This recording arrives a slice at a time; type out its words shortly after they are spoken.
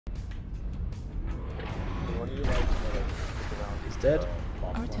He's dead.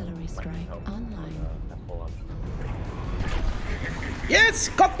 Artillery strike online. Yes!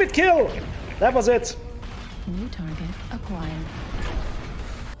 Cockpit kill! That was it! New target acquired.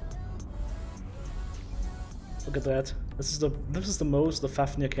 Look at that. This is the most the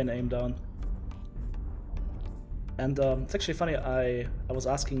Fafnir can aim down. And it's actually funny, I was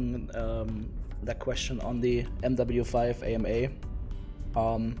asking that question on the MW5 AMA.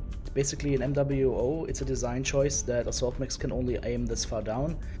 Basically in MWO, it's a design choice that assault mechs can only aim this far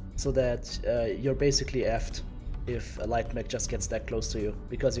down, so that you're basically effed if a light mech just gets that close to you,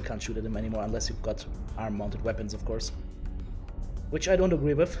 because you can't shoot at him anymore unless you've got arm-mounted weapons, of course. Which I don't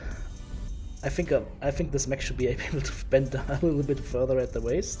agree with. I think this mech should be able to bend down a little bit further at the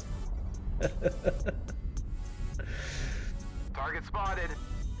waist. Target spotted.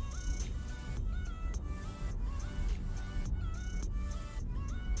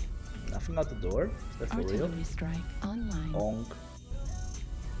 Nothing out the door. Is that for real? Artillery strike online. Bonk.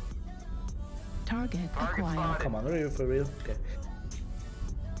 Target acquired. Oh, come on, are you for real? Okay.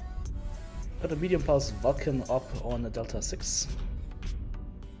 Got a medium pulse Vulcan up on a Delta 6.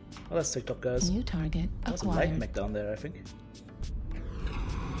 Well, let's take top, guys. New target There's a acquired. light mech down there, I think.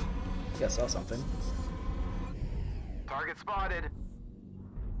 Yeah, I saw something. Target spotted.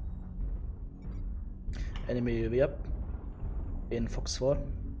 Enemy UAV up. In Fox 4.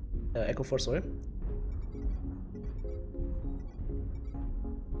 Echo 4, sorry.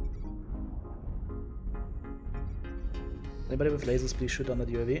 Anybody with lasers, please shoot on that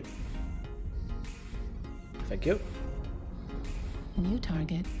UAV. Thank you. New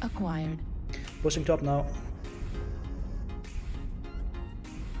target acquired. Pushing top now.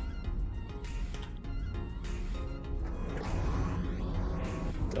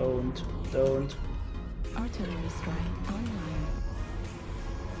 Don't. Artillery strike online.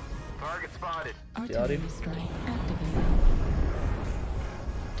 Target spotted. Artillery strike activated.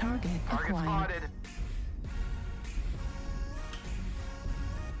 Target Target acquired. spotted.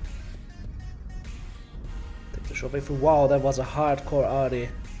 Take the short way through. Wow, that was a hardcore arty.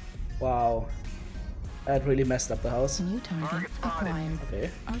 Wow. That really messed up the house. New target acquired. Okay.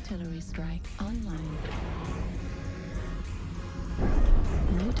 Artillery strike online.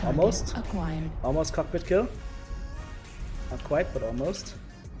 New target Almost. acquired. Almost cockpit kill. Not quite, but almost.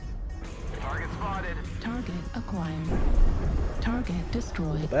 Target spotted. Target acquired. Target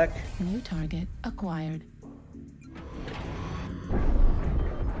destroyed. Go back. New target acquired.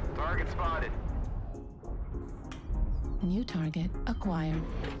 Target spotted. New target acquired.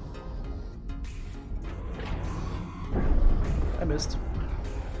 I missed.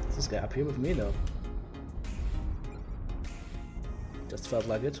 Is this guy up here with me now? Just felt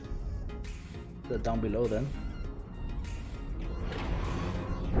like it. They're down below then.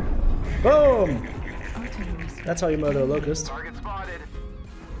 Boom! Artillery strike. That's how you murder a locust. Target spotted.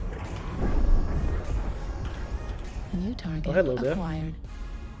 New target Oh, hello there. acquired.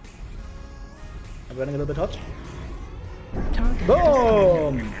 I'm running a little bit hot. Target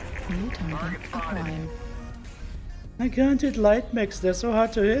Boom! destroyed. New target acquired. I can't hit light mechs, they're so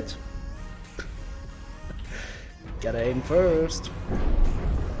hard to hit. Gotta aim first.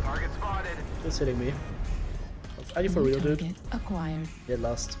 Target spotted. Who's hitting me? Are you for New real, dude? target acquired. Get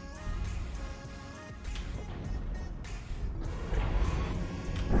lost.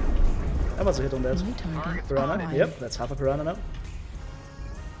 That was a hit on that. New target Piranha? acquired. Yep, that's half a piranha now.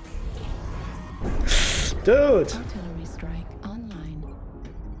 Dude! Artillery strike online.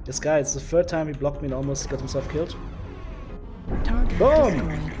 This guy, it's the third time he blocked me and almost got himself killed. Target Boom!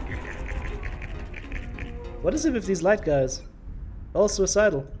 destroyed. What is it with these light guys? All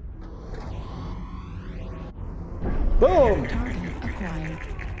suicidal. Boom! Target acquired.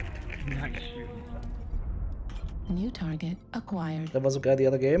 New target acquired. There was a guy the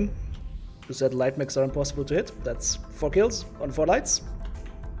other game who said light mechs are impossible to hit. That's 4 kills on 4 lights.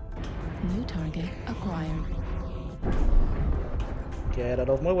 New target acquired. Get out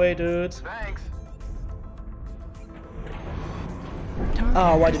of my way, dude. Thanks. Target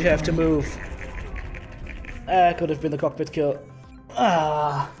Ah, why did you have to destroyed. move? Could have been the cockpit kill.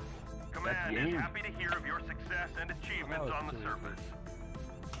 Ah. Command is happy to hear of your success and achievements on the surface.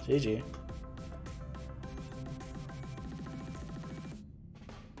 GG.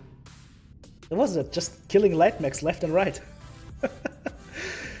 It was just killing light mechs left and right.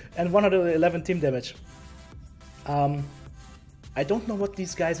 And 111 team damage. I don't know what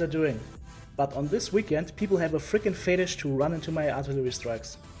these guys are doing, but on this weekend people have a freaking fetish to run into my artillery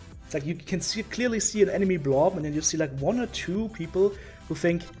strikes. It's like you can clearly see an enemy blob, and then you see like 1 or 2 people who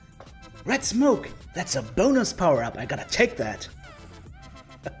think, red smoke, that's a bonus power up, I gotta take that.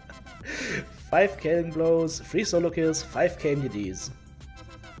 5 killing blows, 3 solo kills, 5 KMDDs.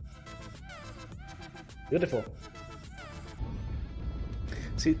 Beautiful.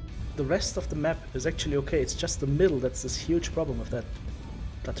 See, the rest of the map is actually okay, it's just the middle that's this huge problem with that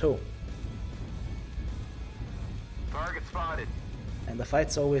plateau. Target spotted. And the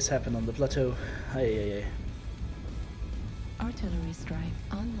fights always happen on the plateau. Ay. Artillery strike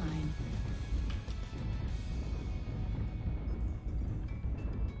online.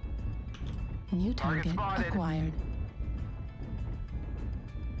 New target acquired.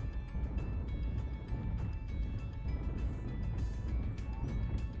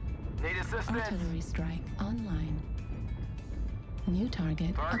 Need assistance. Artillery strike online. New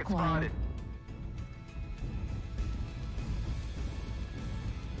target Target acquired. spotted.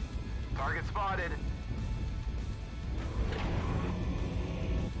 Target spotted.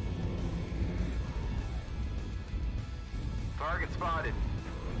 Target spotted.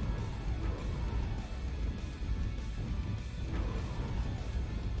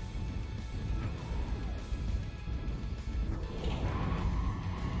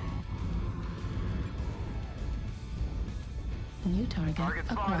 New target Target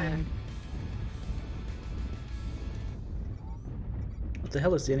spotted. acquired. What the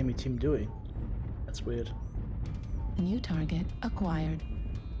hell is the enemy team doing? That's weird. New target acquired.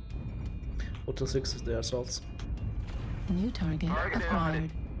 Hotel 6 is the assaults. New target Target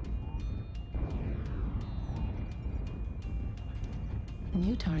acquired.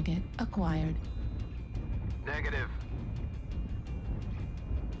 New target acquired. Negative.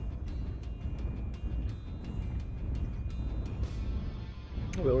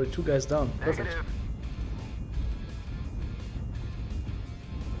 Oh, we're already 2 guys down. Perfect. Negative.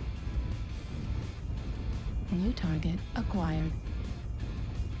 New target acquired.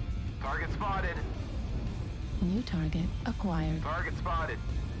 Target spotted. New target acquired. Target spotted.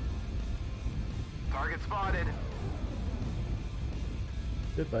 Target spotted.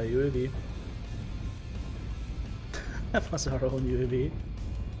 Goodbye, UAV. That was our own UAV.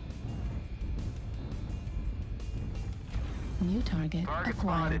 New target Target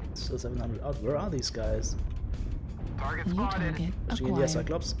acquired. spotted. Still 700 out. Where are these guys? Target New spotted. target Pushing in the acquired.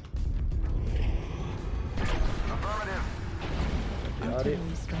 Cyclops. Affirmative. Yadi.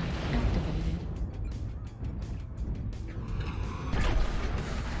 Artillery strike activated.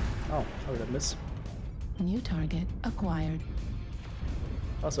 Oh, how did I miss? New target acquired.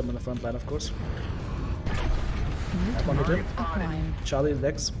 Also, I'm in the front line, of course. New I wanted target him. acquired. Charlie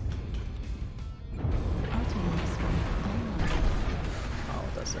legs. Artillery strike online. Oh,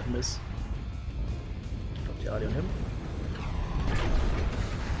 does that miss? Drop the Yadi on him.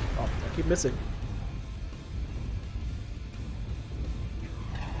 Oh, I keep missing.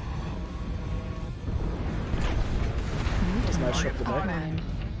 New That's a nice target shot to back. acquired.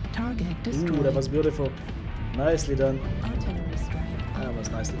 Target destroyed. Ooh, that was beautiful. Nicely done. Artillery strike. That was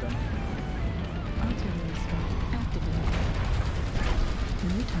nicely done. Artillery strike activated.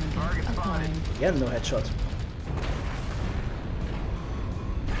 New target Target spotted. acquired. Again, no headshot.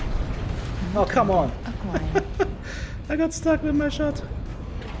 Oh, come on. Acquired. I got stuck with my shot.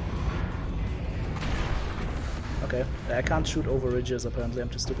 Okay, I can't shoot over ridges apparently. I'm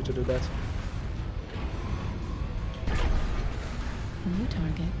too stupid to do that. New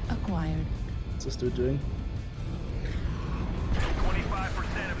target acquired. What's this dude doing?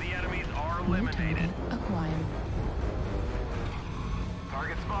 25% of the enemies are New eliminated. target acquired.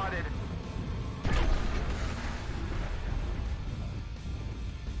 Target spotted.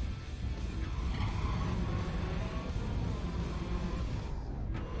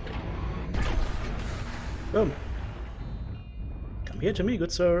 Boom. Come here to me,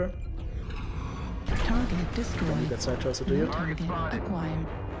 good sir. Target Don't need destroyed. that side torso, do you? New target acquired.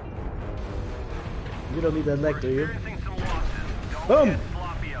 You don't need that leg, do you? Experiencing some losses. Don't Boom. get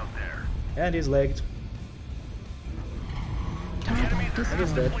sloppy out there. And he's legged. Target And he's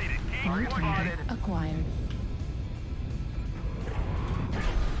destroyed. dead. Completed. Keep New pushing. target acquired.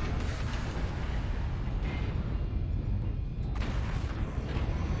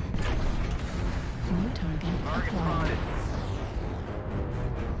 New target Target acquired. spotted.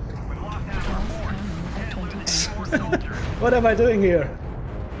 We've lost half our Gas force. ammo at Can't lose 25%. more soldiers. What am I doing here?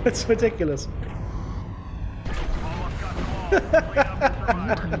 It's ridiculous. Almost got them all.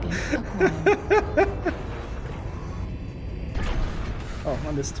 Clean up and New survive. target acquired. Oh,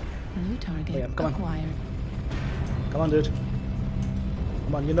 I missed. New target Yeah, come on. acquired. Come on, dude.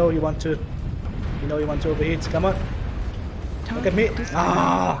 Come on, you know you want to. You know you want to overheat. Come on. Look at me. Target destroyed.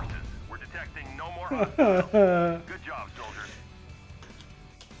 Ah! We're detecting no more hostiles. Good job, soldiers.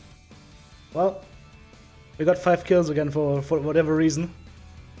 Well, we got 5 kills again for whatever reason.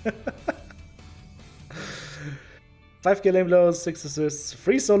 5k lane blows, 6 assists,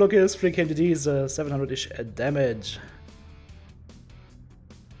 3 solo kills, 3 KMDDs, 700-ish damage.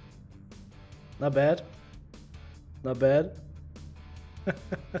 Not bad. Not bad.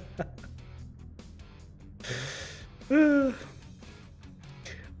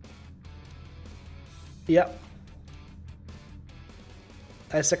 Yeah.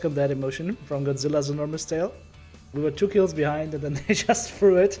 I second that emotion from Godzilla's enormous tail. We were 2 kills behind and then they just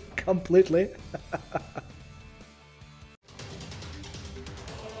threw it completely.